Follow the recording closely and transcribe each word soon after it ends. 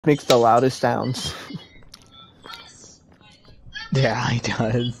makes the loudest sounds. Yeah, he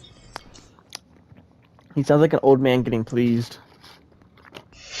does. He sounds like an old man getting pleased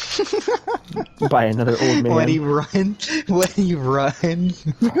by another old man. When he runs,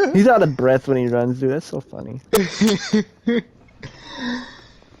 He's out of breath when he runs, dude. That's so funny.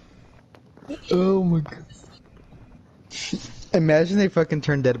 Oh my god. Imagine they fucking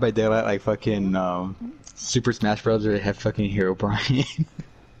turn Dead by Daylight like fucking Super Smash Bros. Or they have fucking Hero Brian.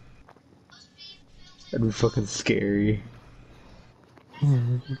 That'd be fucking scary.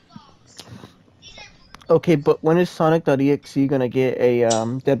 Okay, but when is Sonic.exe gonna get a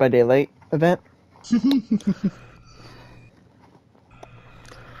Dead by Daylight event?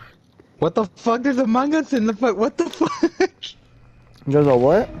 What the fuck? There's Among Us in the fuck. What the fuck? There's a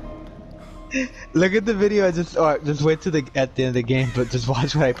what? Look at the video. I just just wait to at the end of the game, but just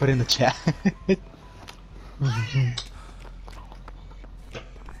watch what I put in the chat.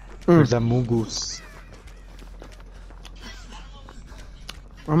 There's Among Us.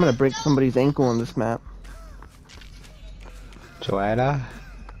 I'm gonna break somebody's ankle on this map. Joanna.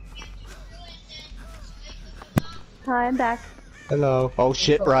 Hi, I'm back. Hello. Oh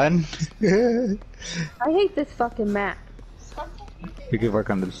shit! Run. I hate this fucking map. We could work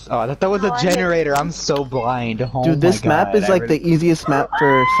on this. Oh, I thought that was a generator. I'm so blind. Oh Dude, this my map God, is like the easiest map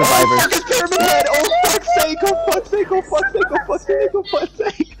for survivors. Oh, Pyramid Head! Oh, fuck's sake! Oh, fuck's sake! Oh, fuck's sake! Oh, fuck's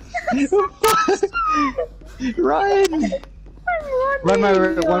sake! Oh, fuck's sake! Oh, fuck. Run! Run my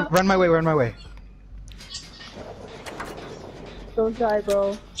way! Run my way! Run my way! Don't die,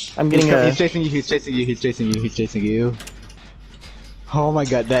 bro. I'm getting He's chasing you! He's chasing you! He's chasing you! He's chasing you! Oh my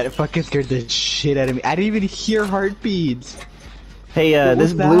god, that fucking scared the shit out of me. I didn't even hear heartbeats. Hey, What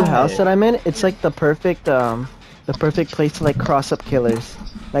this was blue that? house that I'm in, it's like the perfect place to like cross up killers.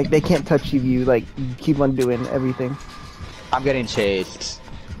 Like they can't touch you, you like keep on doing everything. I'm getting chased.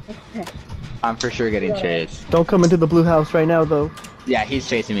 I'm for sure getting chased. Don't come into the blue house right now, though. Yeah, he's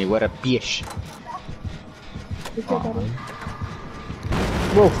chasing me. What a bitch.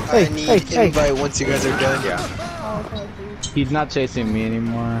 Whoa! Hey, I need hey, hey! invite once you guys are done. Yeah. He's not chasing me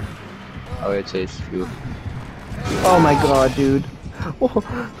anymore. Oh, it chased you. Oh my god, dude!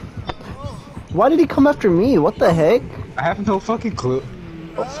 Why did he come after me? What the heck? I have no fucking clue.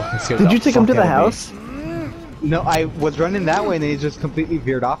 Oh, fuck, it scared Did the you take him to fuck the out of me. house? No, I was running that way and he just completely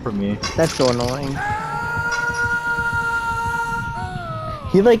veered off from me. That's so annoying.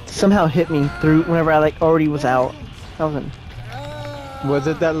 He like somehow hit me through whenever I like already was out. That was an... Was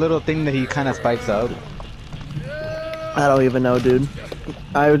it that little thing that he kind of spikes up? I don't even know, dude.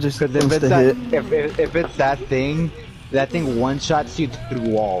 I would just Because if it's insta that, hit. if it's that thing one-shots you through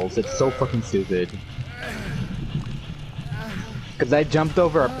walls. It's so fucking stupid. Because I jumped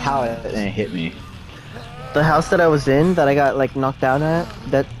over a pallet and it hit me. The house that I was in, that I got like knocked out at,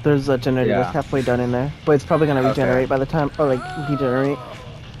 that there's a generator Yeah. that's halfway done in there, but it's probably gonna regenerate by the time, or like degenerate.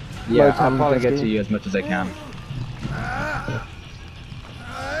 Yeah, the time I'll probably it get gets to good. you as much as I can.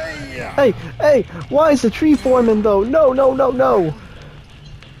 Hey, hey! Why is the tree forming though? No, no, no, no!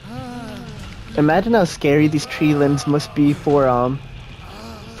 Imagine how scary these tree limbs must be for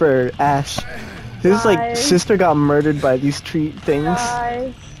Ash. His like Guys. sister got murdered by these tree things.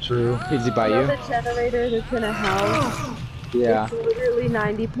 Guys, True. Is he by you know you? the generator that's in a house? Yeah. It's literally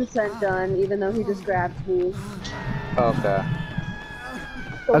 90% done, even though he just grabbed me. Okay.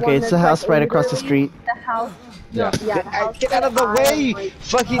 The Okay, one it's the that's, house like, right across the literally street. The house. Yeah. Yeah, the house Get out of the that way! I, like,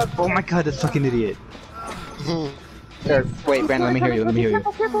 Fucking. Oh my god, this fucking idiot. There, wait, Brandon, let me hear you. Let me hear you.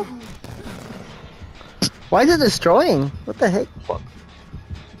 Careful, careful. Why is it destroying? What the heck? Fuck.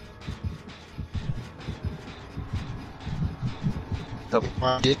 Oh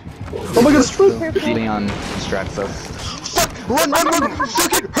Oh my god, it's true! Leon distracts us. Fuck! Run!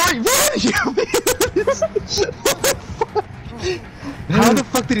 Fucking hurry! Run! How the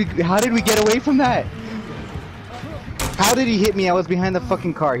fuck did he? How did we get away from that? How did he hit me? I was behind the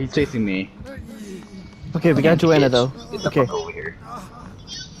fucking car. He's chasing me. Okay, we got Joanna though. Get the Okay. fuck over here.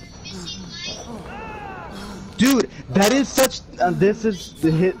 Dude, that is such. This is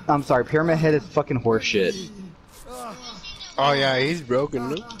the hit. I'm sorry, Pyramid Head is fucking horseshit. Oh yeah, he's broken.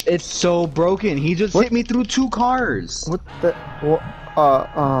 No? It's so broken. He just What? hit me through 2 cars. What the? What?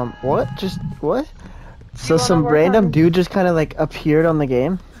 What? Just what? So wanna some work random on- dude just kind of like appeared on the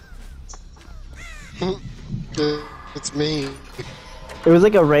game. It's me. It was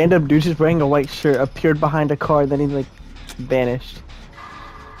like a random dude just wearing a white shirt appeared behind a car, then he like vanished.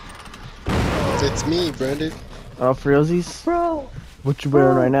 It's me, Brandon. Oh, for realsies? Bro, What you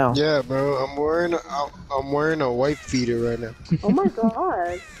wearing right now? Yeah, bro. I'm wearing a white feeder right now. oh my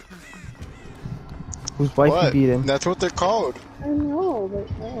god. Whose wife What? you beating? That's what they're called. I know, but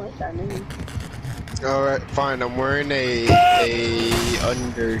I don't like that name. Alright, fine. I'm wearing a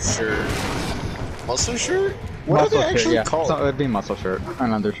undershirt. Muscle shirt? What are Muscle they shirt, actually yeah. called? So it'd be muscle shirt.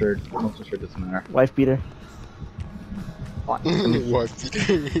 An undershirt. Muscle shirt doesn't matter. Wife beater. What?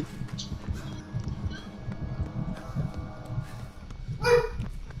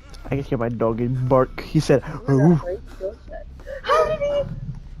 I can hear my dog bark. He said, How "Ooh." did he?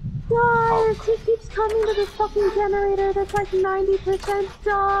 Guys, he keeps coming to this fucking generator that's like 90%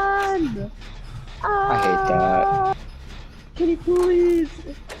 done. I hate that. Can you please?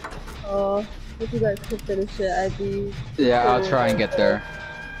 Oh, if you guys could finish it, I'd be. Yeah, I'll try and get there.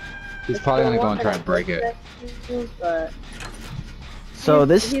 He's probably gonna go and try and break it. But So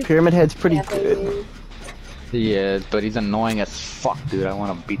this he's Pyramid Head's pretty camping good. me. He is, but he's annoying as fuck, dude. I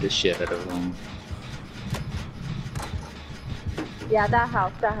want to beat the shit out of him. Yeah, that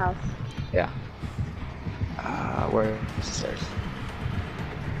house, that house. Yeah. Where is the stairs?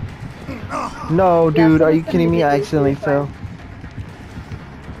 No, dude, Yeah, are you someone's kidding me? gonna I be accidentally fine. fell.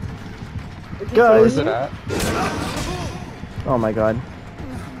 Is he Guys. Where's seeing it you? at? Oh my god.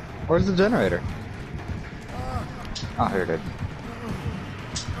 Where's the generator? Oh, here it is.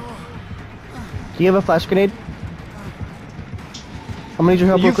 Do you have a flash grenade? I'm gonna need your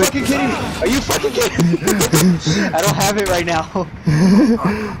help real quick. kidding me? Are you fucking kidding me? I don't have it right now.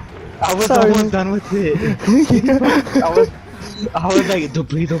 I was Sorry. almost done with it. I was like,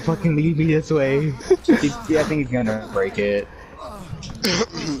 please don't fucking leave me this way. I think he's gonna break it.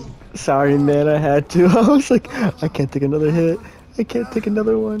 Sorry, man, I had to. I was like, I can't take another hit. I can't take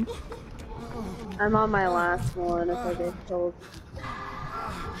another one. I'm on my last one if I get killed.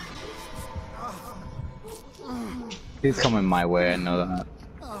 He's coming my way, I know that.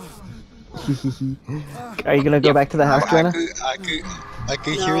 Are you gonna go back to the house, Joanna? I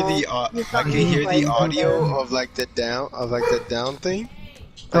could No, hear the he's I not could hear playing the audio either. of like the down thing.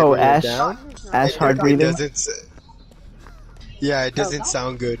 Like Oh, when you're Ash. down, Ash hard it breathing. doesn't. Yeah, it doesn't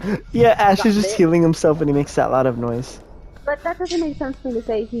sound good. Yeah, Ash is Got just it. healing himself and he makes that loud of noise. But that doesn't make sense for me to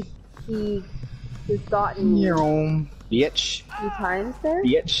say he's gotten me Bitch. 2 times there.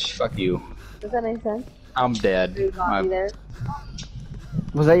 Bitch. Fuck you. Does that make sense? I'm dead. He got me there.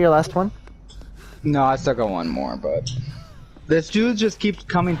 Was that your last one? No, I still got one more, but... This dude just keeps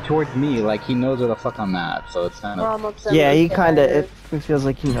coming towards me like he knows where the fuck I'm at, so it's kind We're of... almost done Yeah, with he the kinda, generator. it feels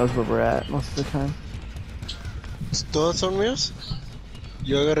like he knows where we're at most of the time. ¿Todos son míos?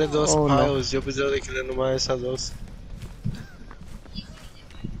 Yo agarré dos Oh, no. piles. Yo pensaba que eran nomás esas dos.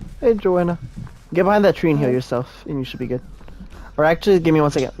 Hey, Joanna. Get behind that tree and heal yourself, and you should be good. Or actually, give me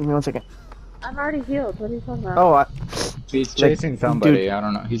 1 second. Give me 1 second. I'm already healed. What are you talking about? Oh, He's chasing somebody, I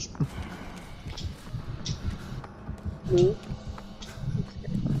don't know. He's... Me?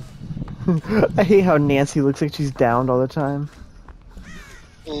 I hate how Nancy looks like she's downed all the time.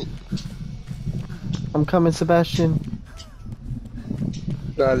 Mm. I'm coming, Sebastian.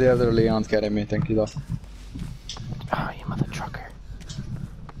 the other Leon's getting me, thank you though. Oh, you mother trucker.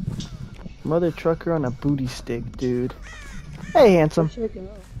 Mother trucker on a booty stick, dude. Hey, handsome. Where should we go?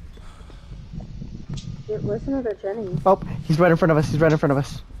 Where's another Jenny? Oh, he's right in front of us. He's right in front of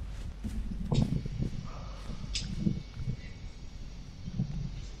us.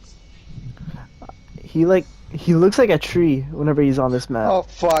 He looks like a tree whenever he's on this map. Oh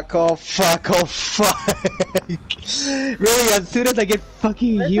fuck, oh fuck, oh fuck. Really, as soon as I get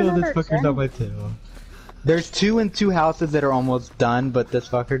fucking Where's healed, this another fucker's on my tail. There's 2 in 2 houses that are almost done, but this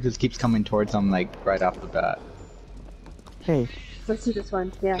fucker just keeps coming towards them like right off the bat. Hey. Let's do this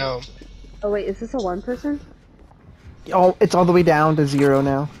one. Yeah. No. Oh wait, is this a 1 person? Oh, it's all the way down to 0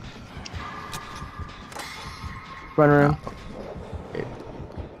 now. Run around.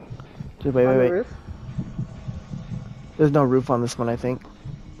 Dude, wait, On the wait, wait. roof? There's no roof on this one, I think.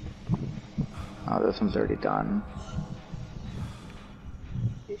 Oh, this one's already done.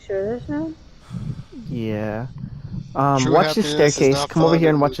 You sure there's no? Yeah. True Watch this happiness is staircase. not Come over found here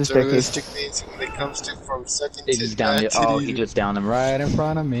in and watch the staircase. materialistic things when it comes to from second He to just downed it. Oh, he just downed him right in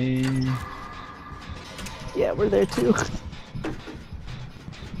front of me. Yeah, we're there too.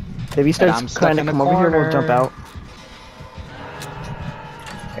 If he I'm starts stuck trying to in the come over here, we'll jump corner. out.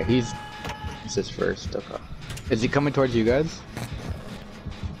 Okay, he's his first. Okay. Is he coming towards you guys?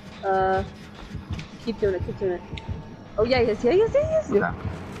 Keep doing it, keep doing it. Oh yeah, yes, yeah, yes, yes, yes. Yeah.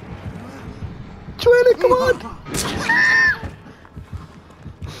 Joanna, come on!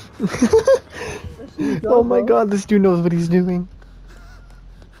 Oh my god, this dude knows what he's doing.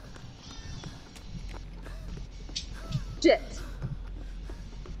 Shit.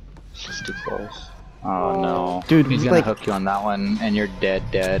 Just too close. Oh no. Dude, he's gonna like- hook you on that one, and you're dead.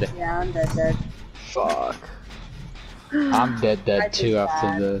 Yeah, I'm dead. Fuck. I'm dead too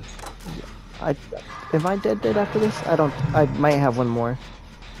after this. Am I dead after this? I might have one more.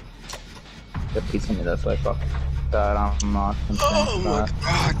 Yep, he's coming this way. Fuck that. I'm not concerned. Oh my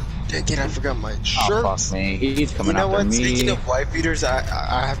god. Dang it, I forgot my Oh shirt. fuck me. He's coming You know after what? me. Speaking of wife beaters, I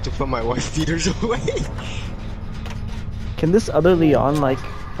have to put my wife beaters away. Can this other Leon like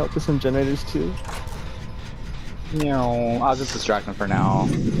help with some generators too? No, I'll just distract him for now.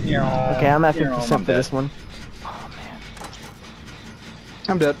 Okay, I'm at 50% for dead. this one.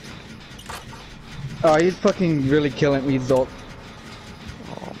 I'm dead. Oh, he's fucking really killing me, Zolt.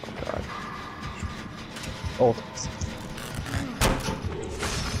 Oh my god. Ult.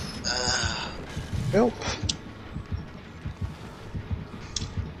 Help.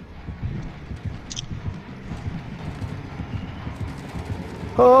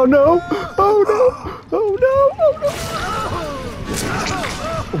 Oh no! Oh no! Oh no!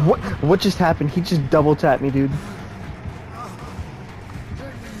 Oh no! What just happened? He just double tapped me, dude.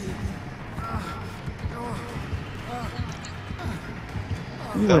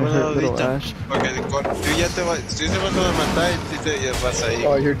 You went hurt, little Ash. Porque tú ya te vas, tú se vas a matar y tú te vas ahí.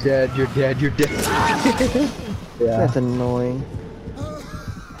 Oh, you're dead, you're dead, you're dead. Yeah. That's annoying.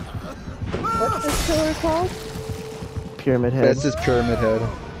 What's this killer called? Pyramid Head. That's his pyramid head.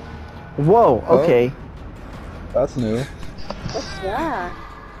 Whoa, okay. That's new. What's that?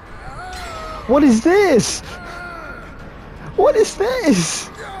 What is this? What is this?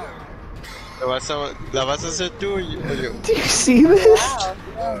 La vas a hacer tú o yo? Do you see this?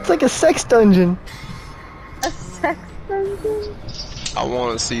 Wow. It's like a sex dungeon. A sex dungeon? I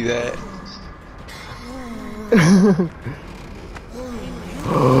want to see that.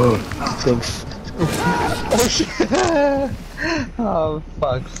 Thanks. Oh shit! Oh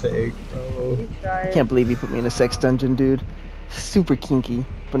fuck's sake, bro. He's I right. can't believe you put me in a sex dungeon, dude. Super kinky,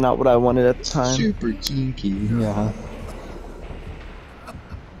 but not what I wanted at the time. Super kinky. Yeah.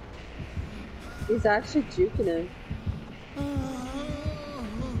 He's actually juking him.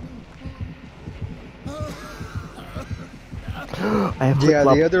 I have flip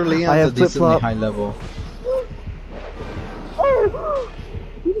flop. the other I Leon's have a decently flip-flop. high level. Oh!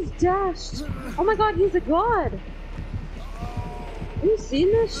 He just dashed. Oh my god, he's a god. Have you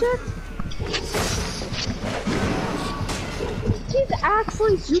seen this shit? He's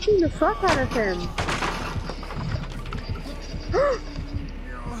actually juking the fuck out of him.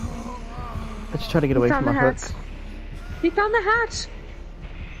 I just try to get away from found my the hook. hatch. He found the hatch.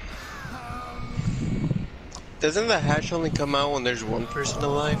 Doesn't the hatch only come out when there's one person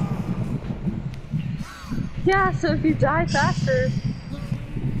alive? Yeah, so if you die faster.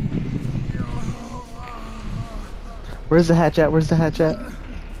 Where's the hatch at? Where's the hatch at?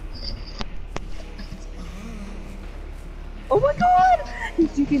 Oh my god! He's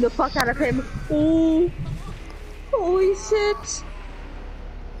juking the fuck out of him. Oh. Holy shit.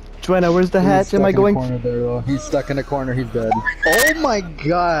 Joanna, where's the hatch? Am I going? Corner there, though. He's stuck in a corner. He's dead. Oh my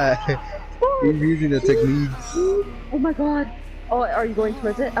god! He's using the techniques. Oh my god. Oh, are you going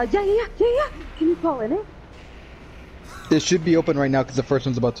towards it? Yeah. Can you fall in it? It should be open right now because the first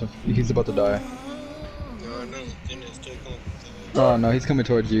one's about to. He's about to die. No, tienes que Oh no, he's coming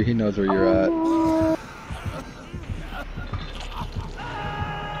towards you. He knows where you're at. Oh,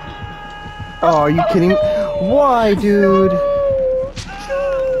 Oh, are you kidding? Why, dude?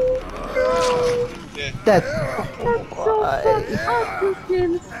 That's that's so fucked up. This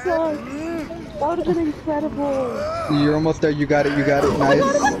game sucks. That would have been incredible. You're almost there. You got it. You got it. Nice.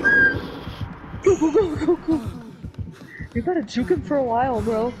 Go. You gotta juke him for a while,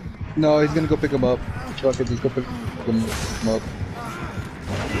 bro. No, he's gonna go pick him up. Fuck it, just go pick him up.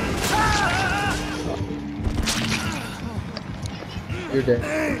 You're dead.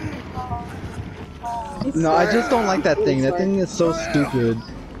 No, I just don't like that thing. That thing is so stupid.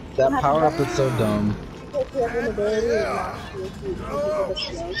 That power up is so dumb.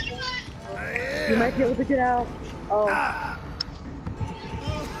 You might be able to get out. Oh.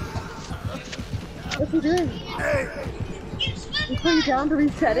 What's he doing? You put you down to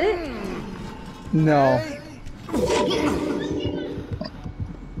reset it? No.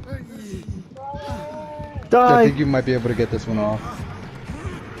 I die. think you might be able to get this one off.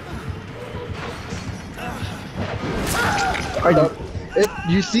 Are you?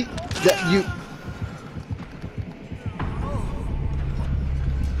 You see that you.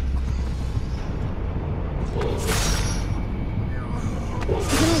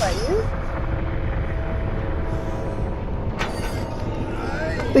 Is he gonna let you?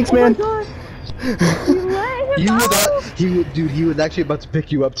 Thanks, Oh man. my god! You let You were dude, he was actually about to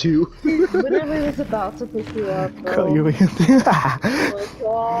pick you up too. Literally was about to pick you up, bro. Oh my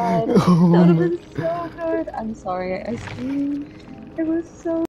Oh my god. That would have been so good. I'm sorry, I screamed. It was so